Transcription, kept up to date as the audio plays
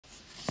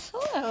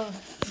So,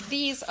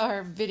 these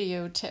are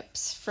video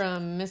tips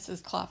from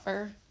Mrs.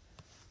 Clopper.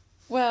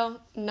 Well,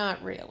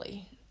 not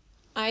really.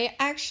 I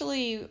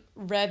actually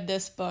read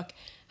this book,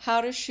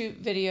 How to Shoot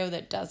Video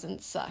That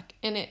Doesn't Suck,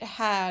 and it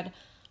had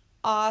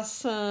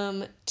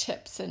awesome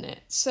tips in it.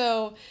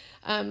 So,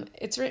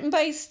 it's written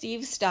by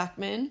Steve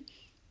Stockman.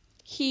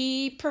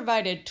 He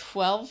provided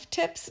 12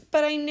 tips,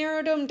 but I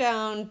narrowed them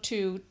down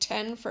to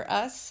 10 for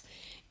us,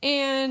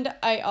 and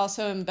I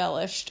also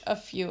embellished a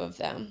few of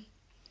them.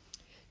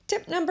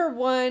 Tip number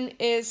 1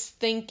 is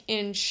think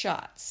in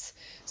shots.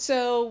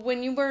 So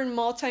when you were in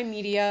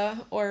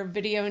multimedia or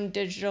video and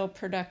digital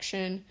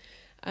production,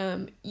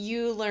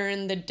 you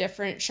learned the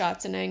different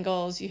shots and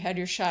angles. You had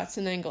your shots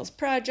and angles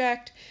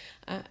project.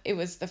 It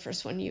was the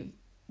first one you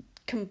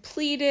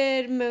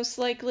completed, most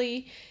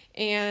likely,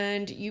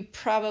 and you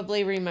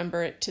probably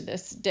remember it to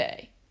this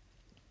day.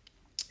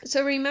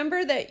 So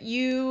remember that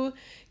you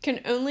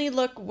can only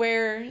look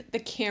where the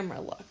camera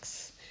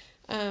looks.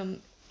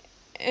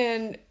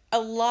 And a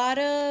lot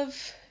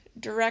of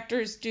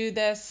directors do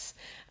this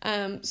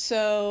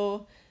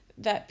so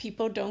that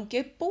people don't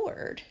get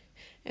bored.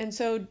 And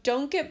so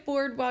don't get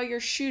bored while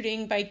you're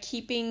shooting by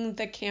keeping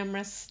the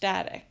camera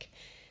static.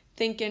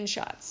 Think in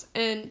shots.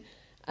 And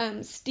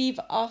Steve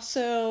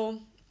also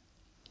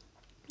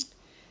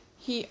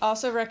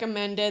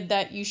recommended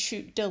that you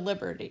shoot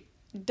deliberately.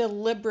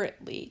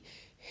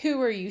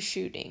 Who are you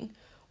shooting?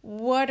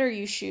 What are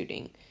you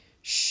shooting?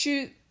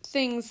 Shoot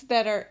things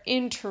that are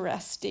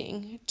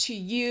interesting to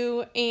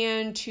you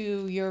and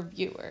to your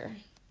viewer.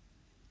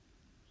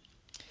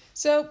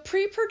 So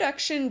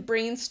pre-production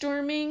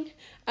brainstorming,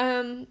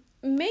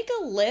 make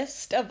a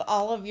list of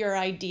all of your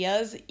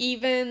ideas,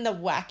 even the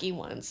wacky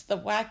ones, the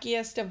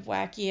wackiest of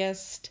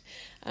wackiest.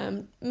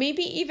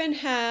 Maybe even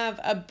have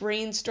a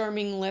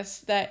brainstorming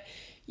list that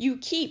you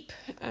keep,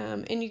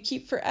 and you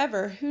keep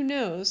forever. Who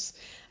knows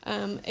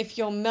if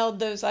you'll meld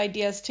those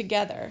ideas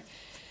together.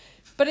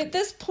 But at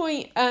this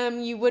point,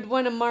 you would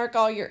want to mark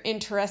all your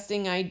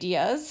interesting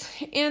ideas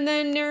and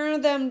then narrow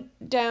them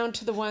down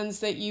to the ones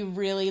that you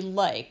really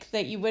like,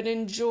 that you would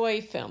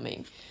enjoy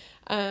filming.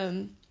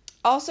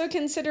 Also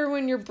consider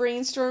when you're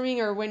brainstorming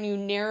or when you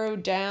narrow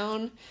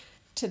down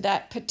to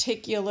that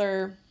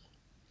particular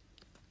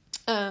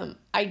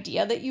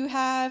idea that you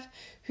have,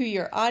 who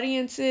your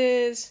audience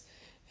is,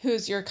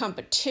 who's your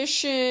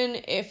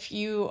competition, if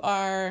you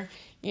are,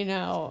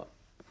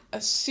 a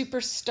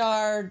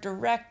superstar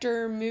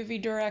director,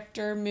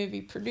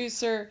 movie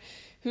producer,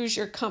 who's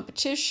your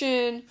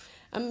competition.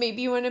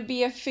 Maybe you want to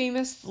be a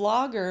famous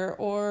vlogger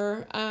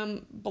or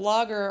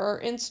blogger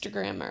or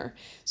Instagrammer.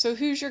 So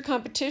who's your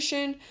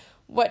competition?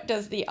 What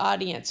does the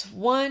audience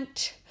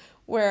want?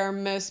 Where are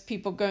most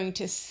people going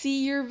to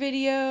see your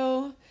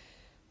video?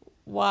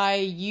 Why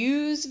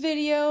use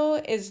video?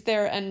 Is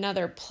there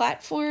another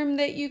platform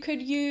that you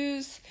could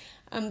use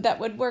that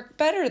would work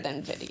better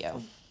than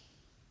video?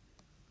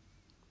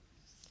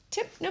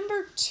 Tip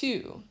number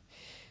 2,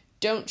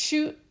 don't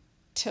shoot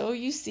till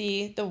you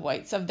see the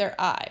whites of their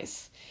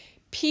eyes.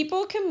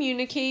 People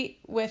communicate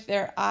with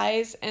their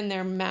eyes and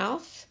their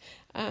mouth.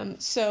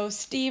 So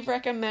Steve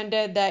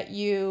recommended that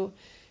you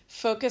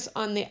focus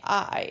on the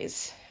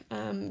eyes.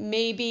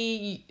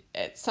 Maybe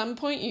at some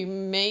point you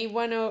may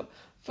want to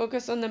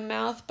focus on the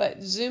mouth,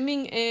 but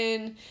zooming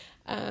in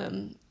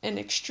an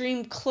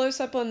extreme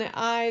close-up on the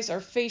eyes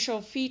or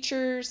facial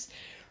features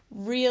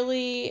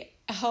really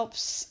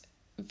helps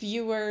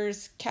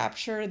viewers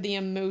capture the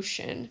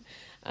emotion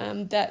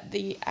that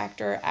the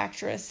actor or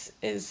actress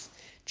is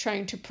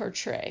trying to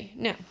portray.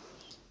 Now,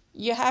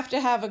 you have to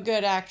have a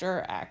good actor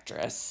or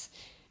actress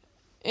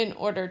in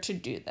order to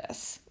do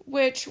this,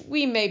 which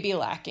we may be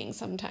lacking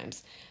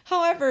sometimes.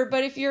 However,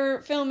 but if you're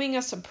filming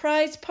a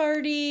surprise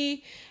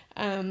party,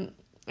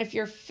 if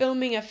you're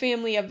filming a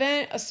family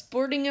event, a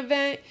sporting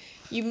event,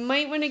 you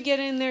might want to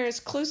get in there as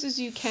close as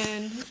you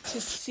can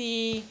to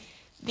see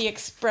the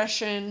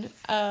expression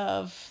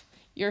of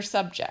your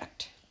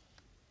subject.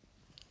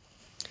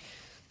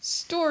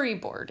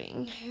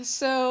 Storyboarding.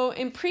 So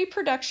in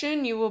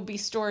pre-production, you will be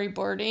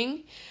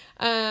storyboarding.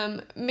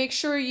 Make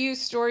sure you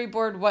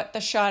storyboard what the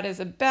shot is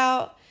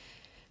about.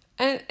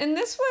 And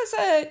this was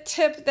a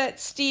tip that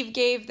Steve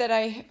gave that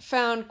I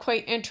found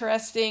quite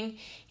interesting.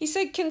 He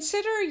said,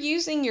 consider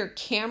using your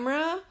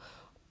camera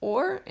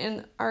or,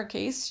 in our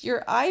case,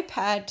 your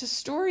iPad to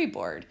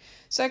storyboard.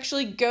 So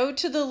actually go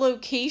to the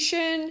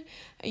location.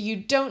 You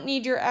don't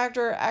need your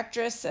actor or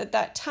actress at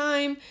that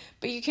time,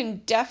 but you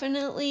can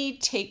definitely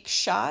take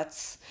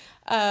shots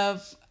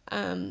of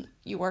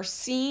your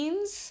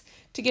scenes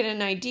to get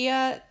an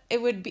idea.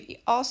 It would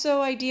be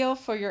also ideal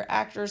for your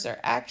actors or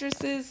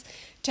actresses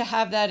to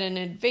have that in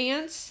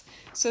advance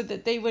so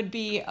that they would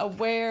be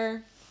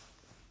aware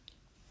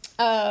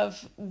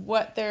of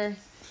what they're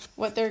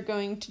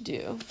going to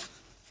do.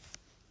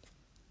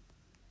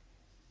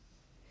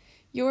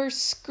 Your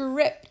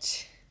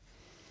script.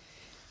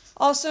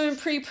 Also in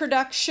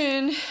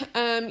pre-production,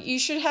 you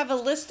should have a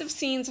list of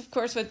scenes, of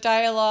course, with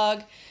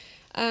dialogue.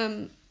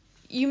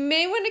 You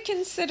may want to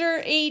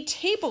consider a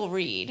table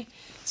read.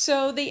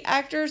 So the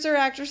actors or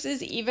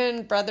actresses,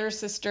 even brother,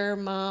 sister,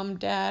 mom,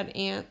 dad,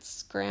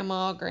 aunts,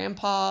 grandma,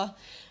 grandpa,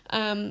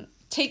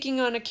 taking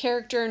on a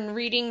character and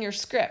reading your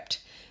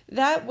script.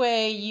 That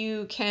way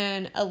you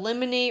can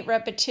eliminate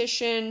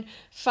repetition,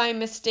 find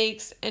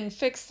mistakes, and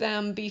fix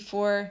them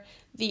before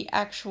the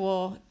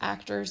actual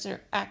actors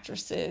or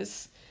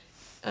actresses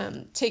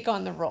take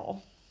on the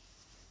role.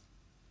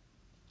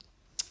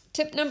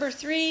 Tip number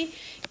 3,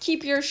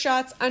 keep your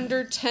shots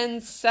under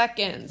 10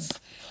 seconds.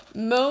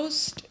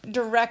 Most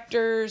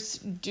directors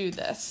do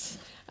this.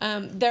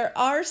 There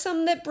are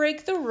some that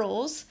break the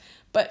rules,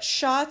 but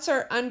shots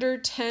are under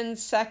 10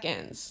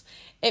 seconds.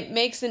 It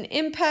makes an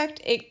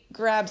impact, it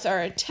grabs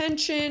our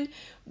attention,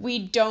 we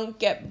don't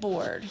get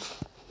bored.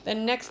 The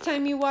next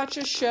time you watch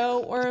a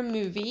show or a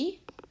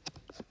movie,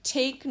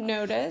 take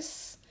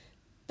notice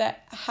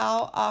that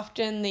how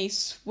often they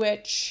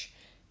switch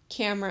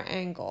camera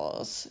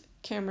angles,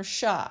 camera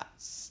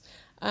shots.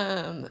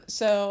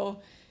 So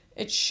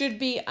it should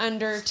be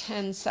under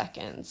 10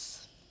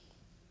 seconds.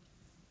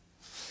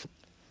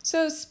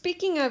 So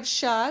speaking of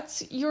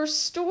shots, your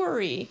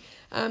story.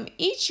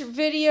 Each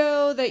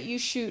video that you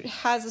shoot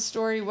has a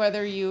story,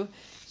 whether you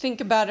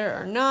think about it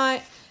or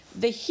not.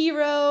 The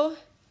hero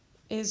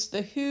is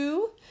the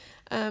who.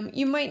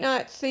 You might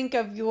not think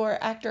of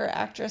your actor or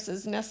actress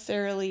as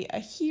necessarily a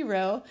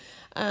hero,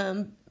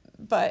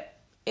 but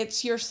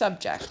it's your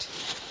subject.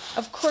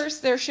 Of course,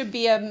 there should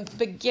be a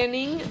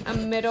beginning, a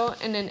middle,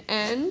 and an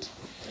end.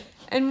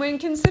 And when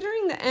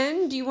considering the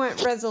end, do you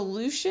want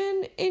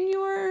resolution in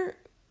your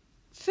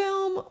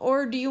film,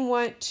 or do you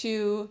want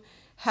to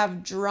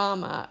have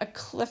drama, a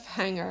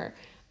cliffhanger,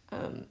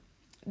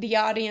 the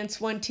audience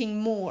wanting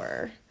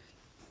more,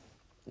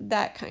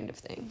 that kind of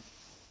thing?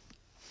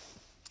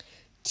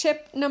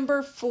 Tip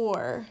number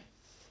 4,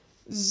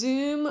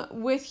 zoom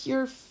with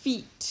your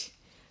feet.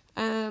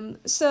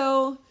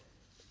 So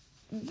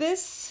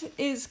this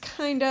is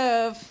kind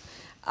of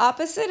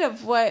opposite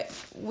of what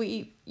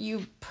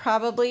you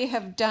probably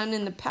have done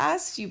in the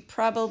past. You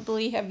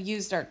probably have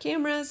used our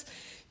cameras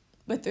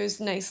with those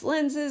nice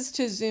lenses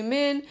to zoom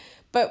in,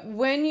 but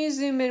when you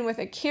zoom in with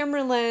a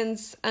camera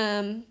lens,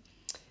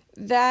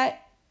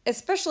 that,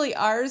 especially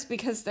ours,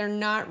 because they're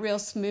not real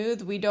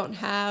smooth, we don't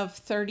have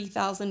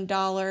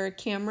 $30,000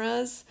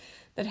 cameras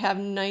that have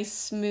nice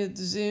smooth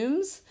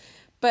zooms,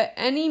 but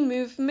any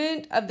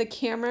movement of the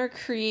camera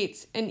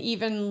creates an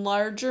even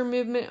larger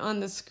movement on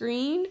the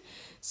screen.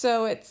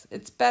 So it's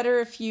better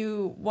if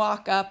you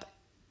walk up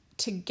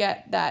to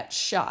get that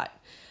shot.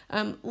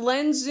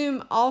 Lens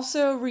zoom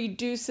also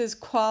reduces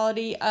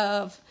quality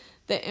of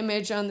the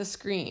image on the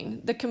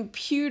screen. The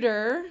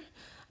computer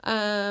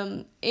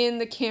in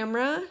the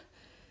camera,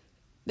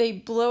 they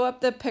blow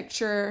up the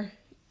picture,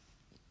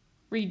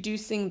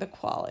 reducing the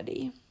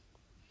quality.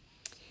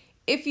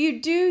 If you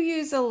do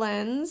use a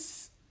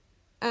lens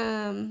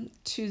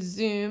to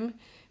zoom,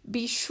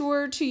 be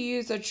sure to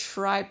use a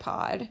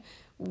tripod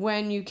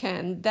when you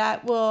can.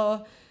 That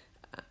will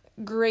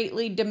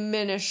greatly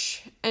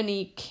diminish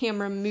any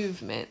camera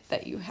movement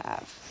that you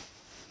have.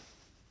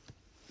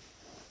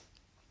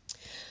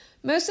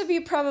 Most of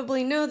you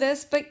probably know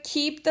this, but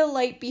keep the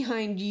light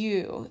behind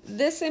you.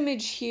 This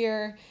image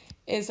here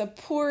is a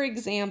poor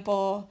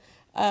example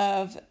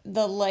of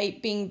the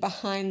light being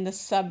behind the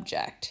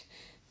subject.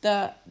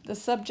 The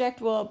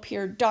subject will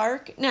appear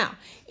dark. Now,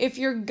 if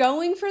you're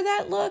going for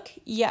that look,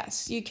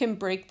 yes, you can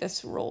break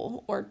this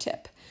rule or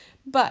tip.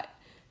 But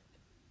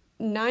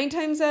 9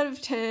 times out of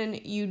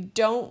 10, you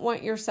don't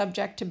want your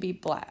subject to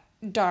be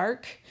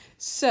dark,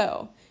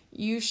 so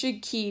you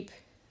should keep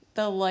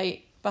the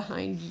light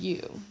behind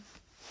you.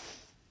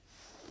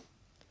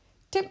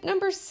 Tip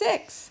number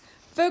 6,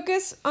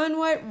 focus on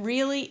what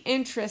really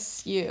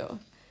interests you.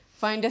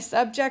 Find a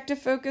subject to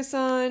focus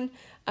on,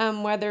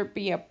 whether it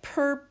be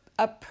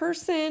a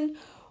person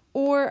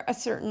or a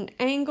certain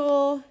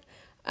angle.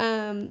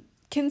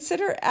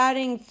 Consider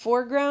adding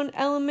foreground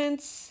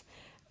elements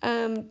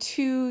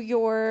to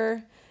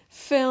your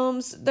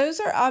films. Those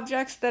are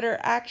objects that are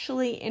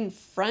actually in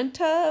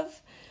front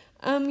of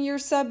your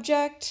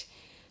subject.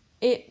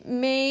 It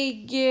may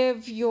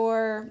give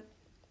your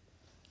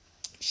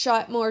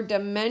shot more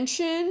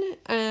dimension,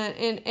 and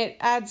it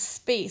adds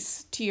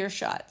space to your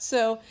shot.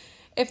 So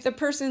if the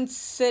person's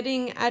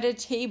sitting at a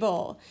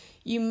table,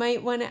 you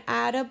might want to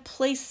add a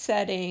place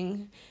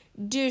setting,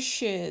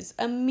 dishes,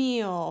 a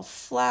meal,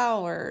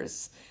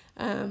 flowers.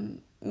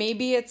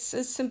 Maybe it's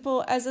as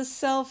simple as a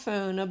cell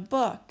phone, a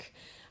book,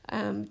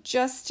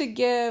 just to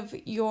give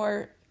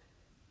your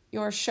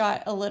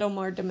shot a little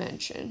more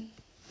dimension.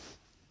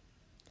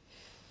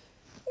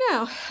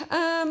 Now,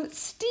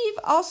 Steve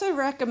also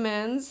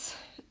recommends,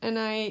 and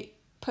I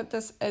put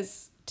this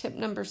as tip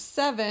number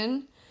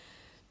 7,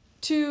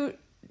 to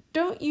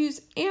don't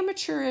use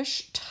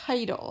amateurish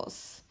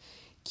titles.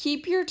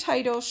 Keep your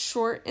title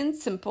short and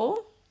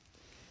simple.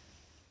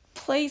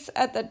 Place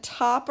at the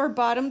top or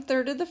bottom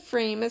third of the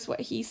frame is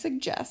what he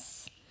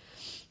suggests.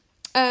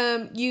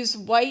 Use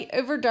white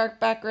over dark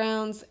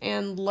backgrounds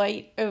and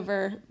light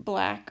over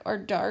black or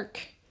dark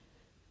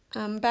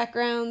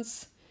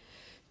backgrounds.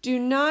 Do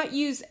not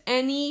use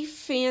any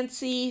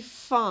fancy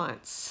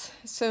fonts.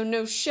 So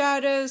no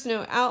shadows,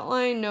 no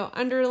outline, no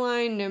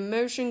underline, no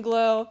motion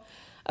glow.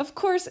 Of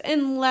course,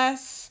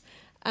 unless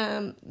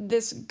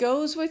this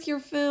goes with your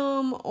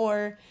film,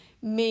 or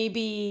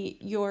maybe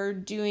you're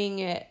doing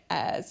it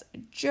as a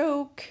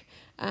joke,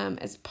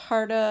 as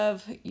part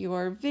of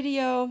your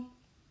video.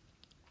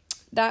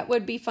 That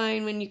would be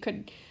fine when you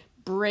could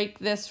break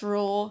this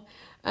rule.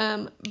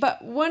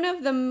 But one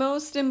of the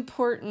most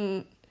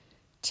important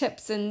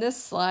tips in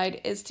this slide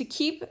is to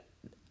keep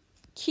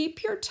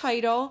your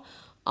title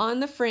on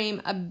the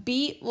frame a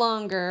beat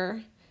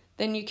longer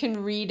than you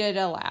can read it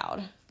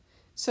aloud.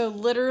 So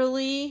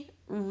literally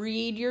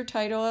read your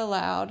title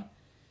aloud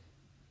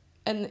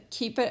and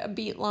keep it a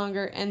beat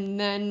longer, and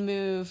then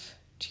move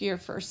to your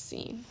first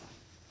scene.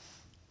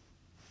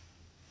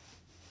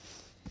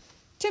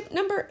 Tip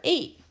number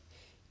 8,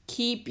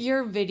 keep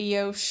your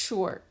video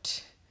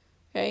short.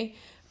 Okay,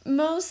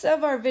 most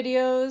of our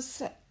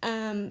videos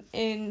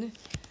in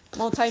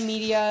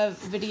multimedia,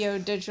 video,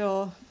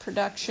 digital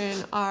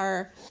production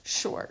are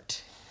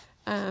short.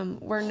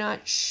 We're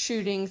not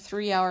shooting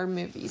 3-hour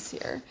movies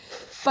here,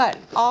 but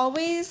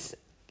always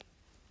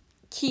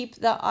keep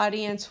the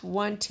audience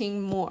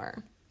wanting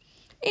more.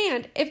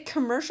 And if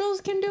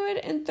commercials can do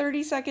it in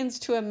 30 seconds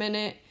to a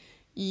minute,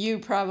 you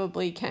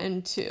probably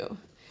can too.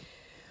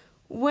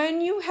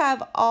 When you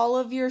have all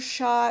of your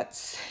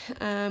shots,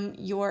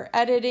 your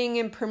editing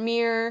in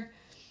Premiere,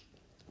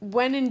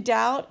 when in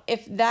doubt,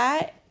 if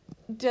that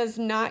does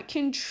not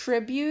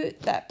contribute,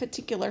 that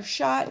particular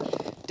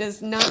shot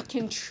does not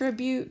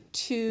contribute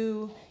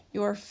to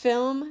your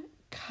film,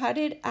 cut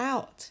it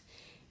out.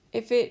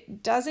 If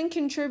it doesn't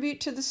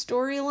contribute to the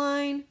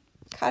storyline,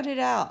 cut it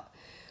out,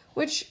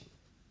 which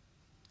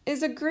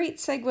is a great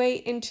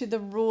segue into the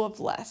rule of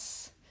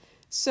less.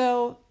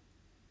 So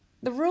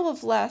the rule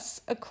of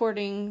less,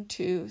 according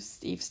to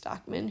Steve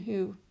Stockman,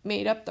 who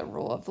made up the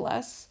rule of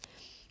less,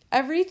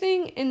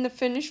 everything in the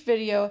finished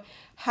video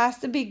has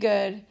to be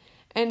good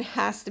and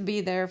has to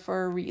be there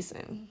for a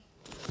reason.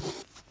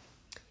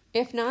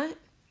 If not,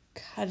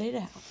 cut it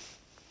out.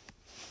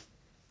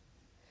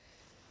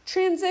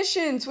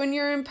 Transitions when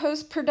you're in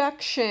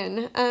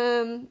post-production.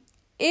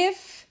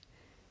 If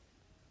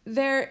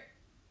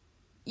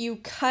you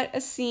cut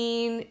a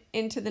scene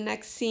into the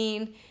next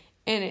scene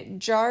and it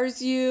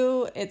jars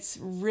you, it's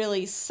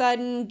really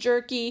sudden,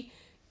 jerky,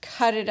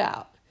 cut it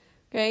out.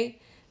 Okay?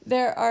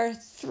 There are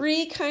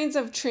 3 kinds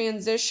of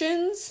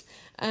transitions.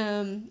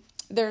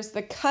 There's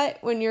the cut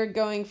when you're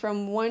going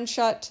from one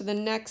shot to the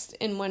next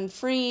in one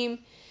frame.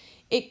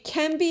 It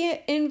can be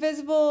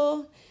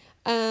invisible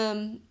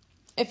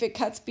if it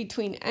cuts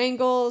between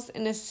angles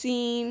in a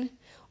scene,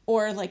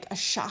 or like a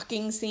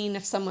shocking scene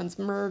if someone's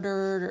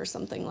murdered or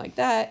something like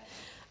that.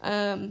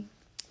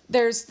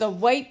 There's the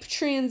wipe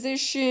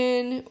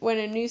transition when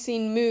a new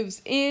scene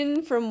moves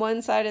in from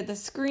one side of the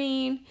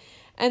screen.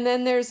 And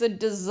then there's a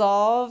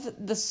dissolve,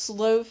 the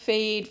slow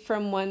fade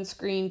from one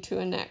screen to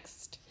a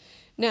next.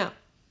 Now,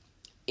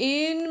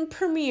 in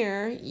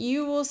Premiere,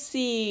 you will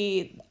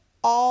see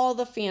all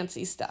the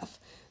fancy stuff.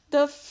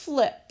 The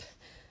flip.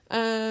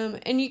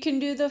 And you can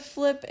do the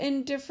flip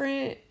in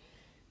different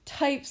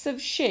types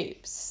of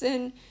shapes.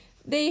 And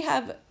they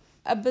have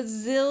a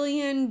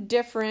bazillion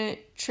different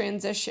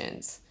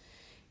transitions.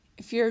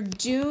 If you're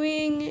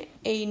doing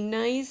a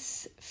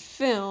nice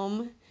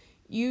film,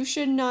 you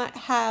should not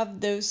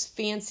have those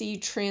fancy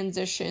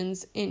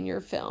transitions in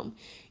your film.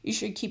 You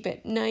should keep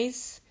it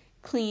nice,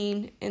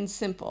 clean, and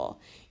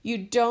simple. You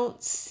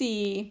don't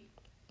see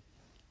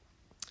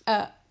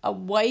a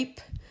wipe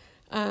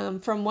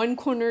from one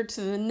corner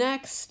to the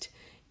next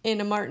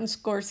in a Martin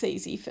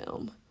Scorsese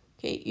film.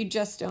 Okay, you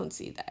just don't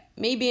see that.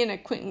 Maybe in a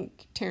Quentin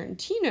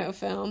Tarantino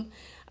film,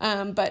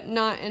 but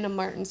not in a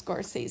Martin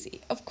Scorsese.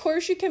 Of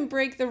course, you can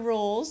break the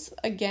rules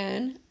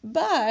again,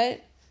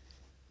 but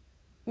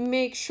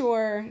make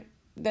sure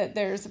that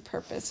there's a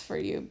purpose for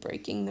you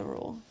breaking the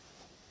rule.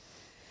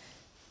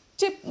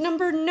 Tip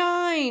number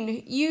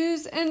 9,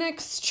 use an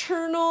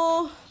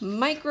external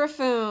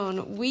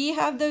microphone. We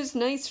have those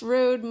nice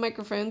Rode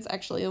microphones.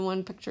 Actually, the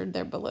one pictured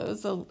there below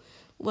is a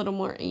little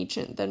more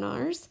ancient than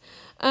ours.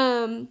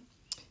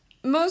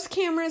 Most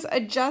cameras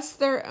adjust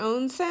their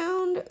own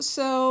sound.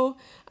 So,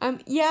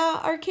 yeah,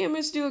 our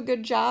cameras do a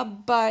good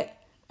job, but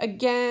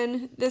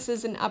again, this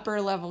is an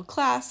upper level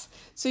class,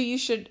 so you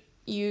should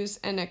use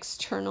an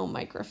external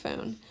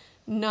microphone,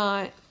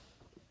 not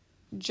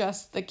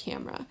just the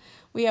camera.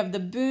 We have the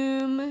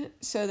boom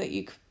so that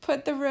you could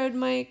put the Rode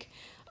mic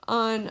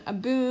on a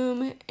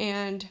boom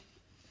and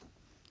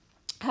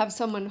have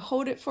someone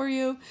hold it for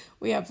you.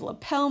 We have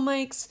lapel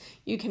mics.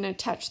 You can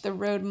attach the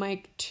Rode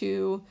mic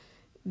to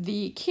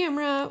the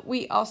camera.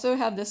 We also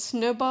have the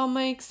snowball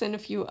mics and a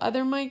few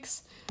other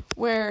mics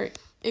where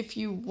if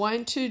you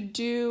want to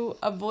do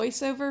a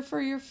voiceover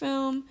for your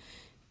film,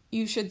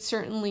 you should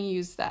certainly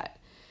use that.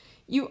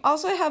 You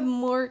also have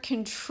more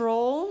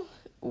control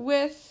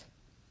with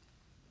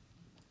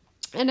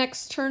an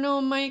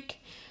external mic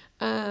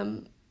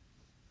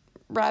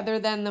rather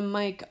than the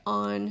mic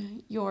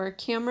on your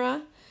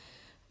camera.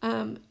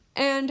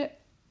 And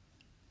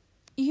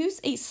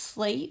use a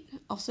slate,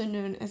 also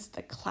known as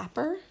the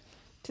clapper,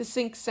 to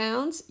sync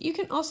sounds. You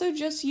can also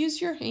just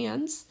use your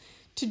hands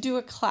to do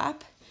a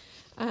clap.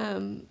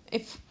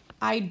 If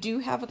I do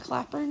have a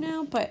clapper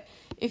now, but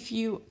if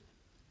you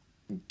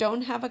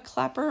don't have a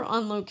clapper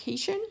on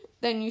location,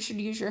 then you should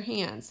use your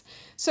hands.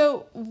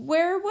 So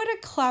where would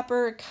a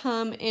clapper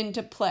come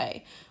into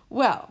play?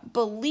 Well,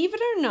 believe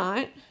it or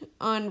not,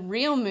 on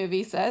real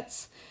movie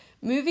sets,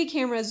 movie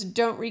cameras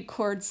don't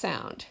record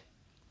sound.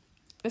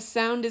 The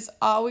sound is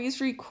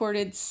always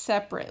recorded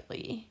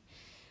separately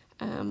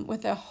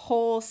with a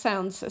whole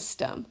sound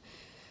system.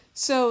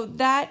 So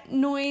that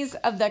noise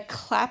of the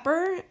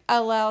clapper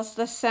allows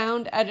the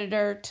sound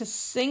editor to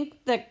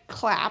sync the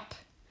clap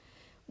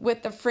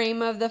with the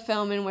frame of the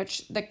film in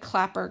which the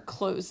clapper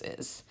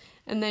closes.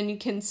 And then you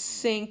can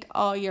sync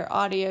all your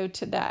audio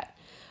to that.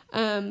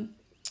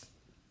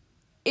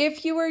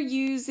 If you are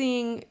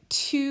using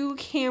 2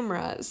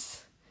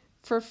 cameras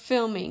for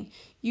filming,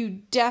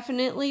 you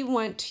definitely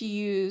want to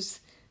use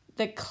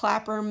the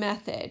clapper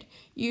method.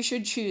 You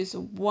should choose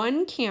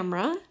one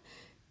camera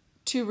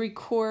to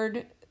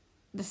record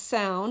the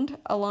sound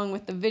along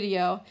with the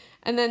video,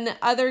 and then the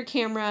other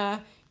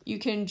camera you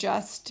can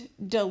just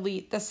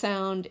delete the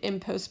sound in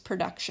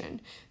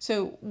post-production.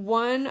 So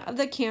one of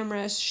the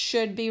cameras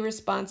should be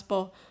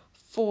responsible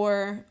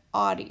for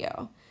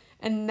audio,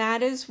 and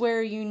that is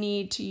where you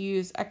need to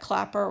use a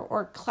clapper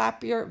or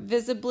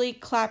visibly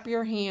clap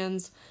your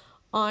hands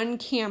on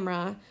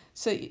camera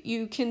so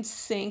you can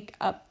sync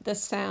up the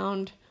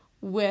sound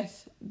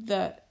with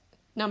the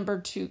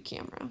number 2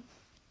 camera.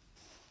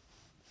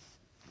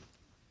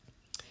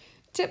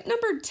 Tip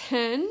number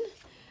 10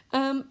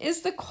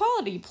 is the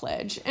quality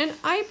pledge. And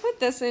I put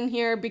this in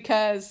here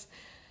because,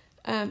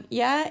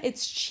 yeah,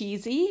 it's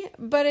cheesy,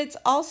 but it's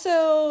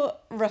also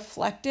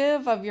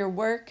reflective of your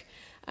work.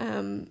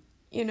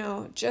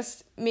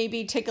 Just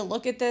maybe take a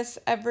look at this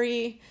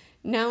every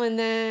now and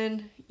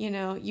then.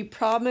 You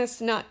promise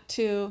not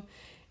to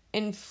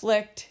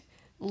inflict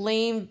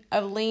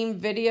a lame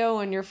video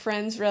on your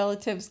friends,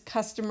 relatives,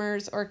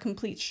 customers, or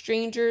complete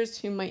strangers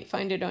who might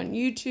find it on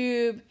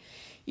YouTube.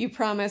 You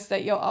promise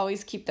that you'll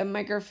always keep the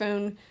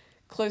microphone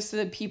close to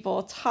the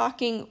people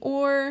talking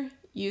or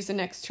use an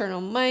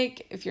external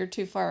mic if you're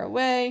too far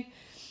away.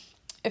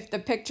 If the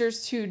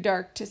picture's too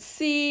dark to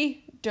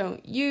see,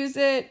 don't use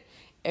it.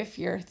 If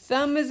your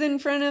thumb is in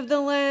front of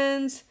the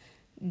lens,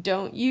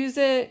 don't use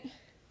it.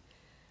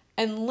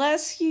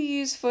 Unless you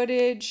use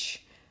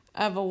footage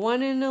of a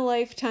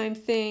one-in-a-lifetime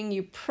thing,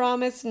 you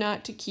promise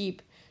not to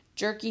keep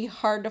jerky,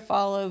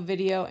 hard-to-follow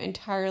video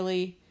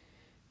entirely,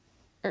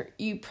 or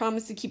you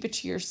promise to keep it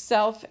to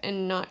yourself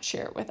and not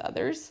share it with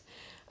others.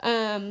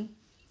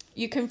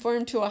 You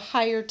conform to a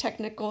higher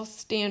technical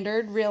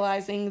standard,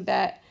 realizing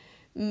that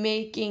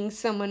making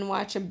someone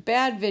watch a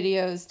bad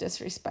video is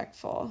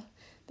disrespectful.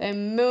 That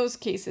in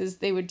most cases,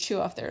 they would chew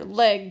off their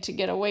leg to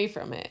get away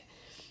from it.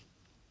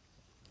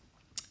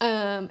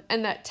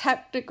 And that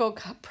technical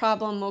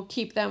problem will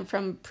keep them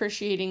from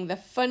appreciating the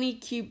funny,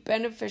 cute,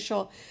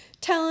 beneficial,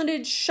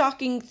 talented,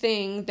 shocking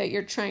thing that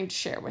you're trying to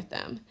share with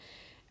them.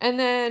 And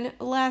then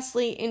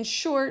lastly, in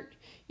short,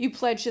 you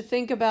pledge to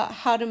think about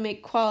how to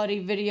make quality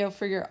video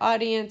for your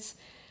audience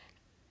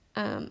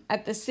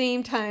at the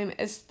same time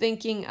as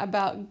thinking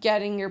about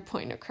getting your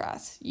point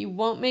across. You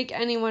won't make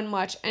anyone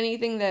watch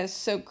anything that is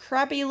so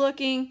crappy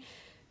looking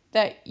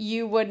that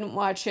you wouldn't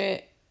watch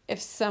it if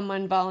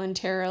someone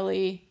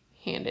voluntarily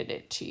handed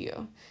it to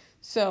you.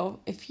 So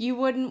if you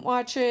wouldn't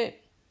watch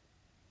it,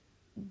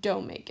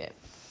 don't make it.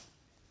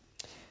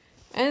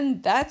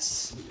 And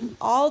that's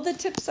all the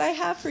tips I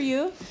have for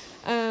you.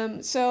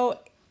 So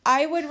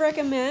I would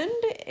recommend,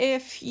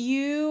 if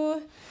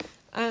you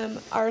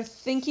are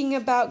thinking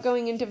about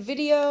going into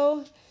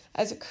video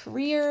as a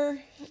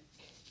career,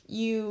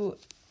 you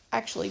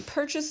actually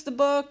purchase the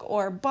book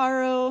or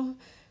borrow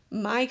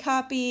my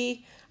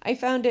copy. I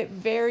found it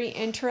very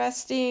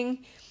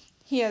interesting.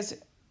 He has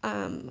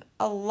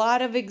a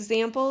lot of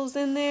examples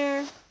in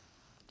there,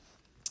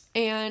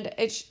 and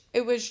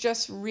it was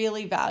just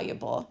really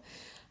valuable.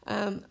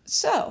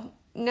 So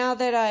now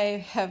that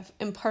I have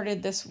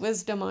imparted this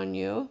wisdom on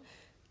you,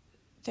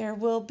 there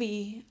will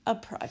be a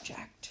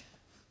project.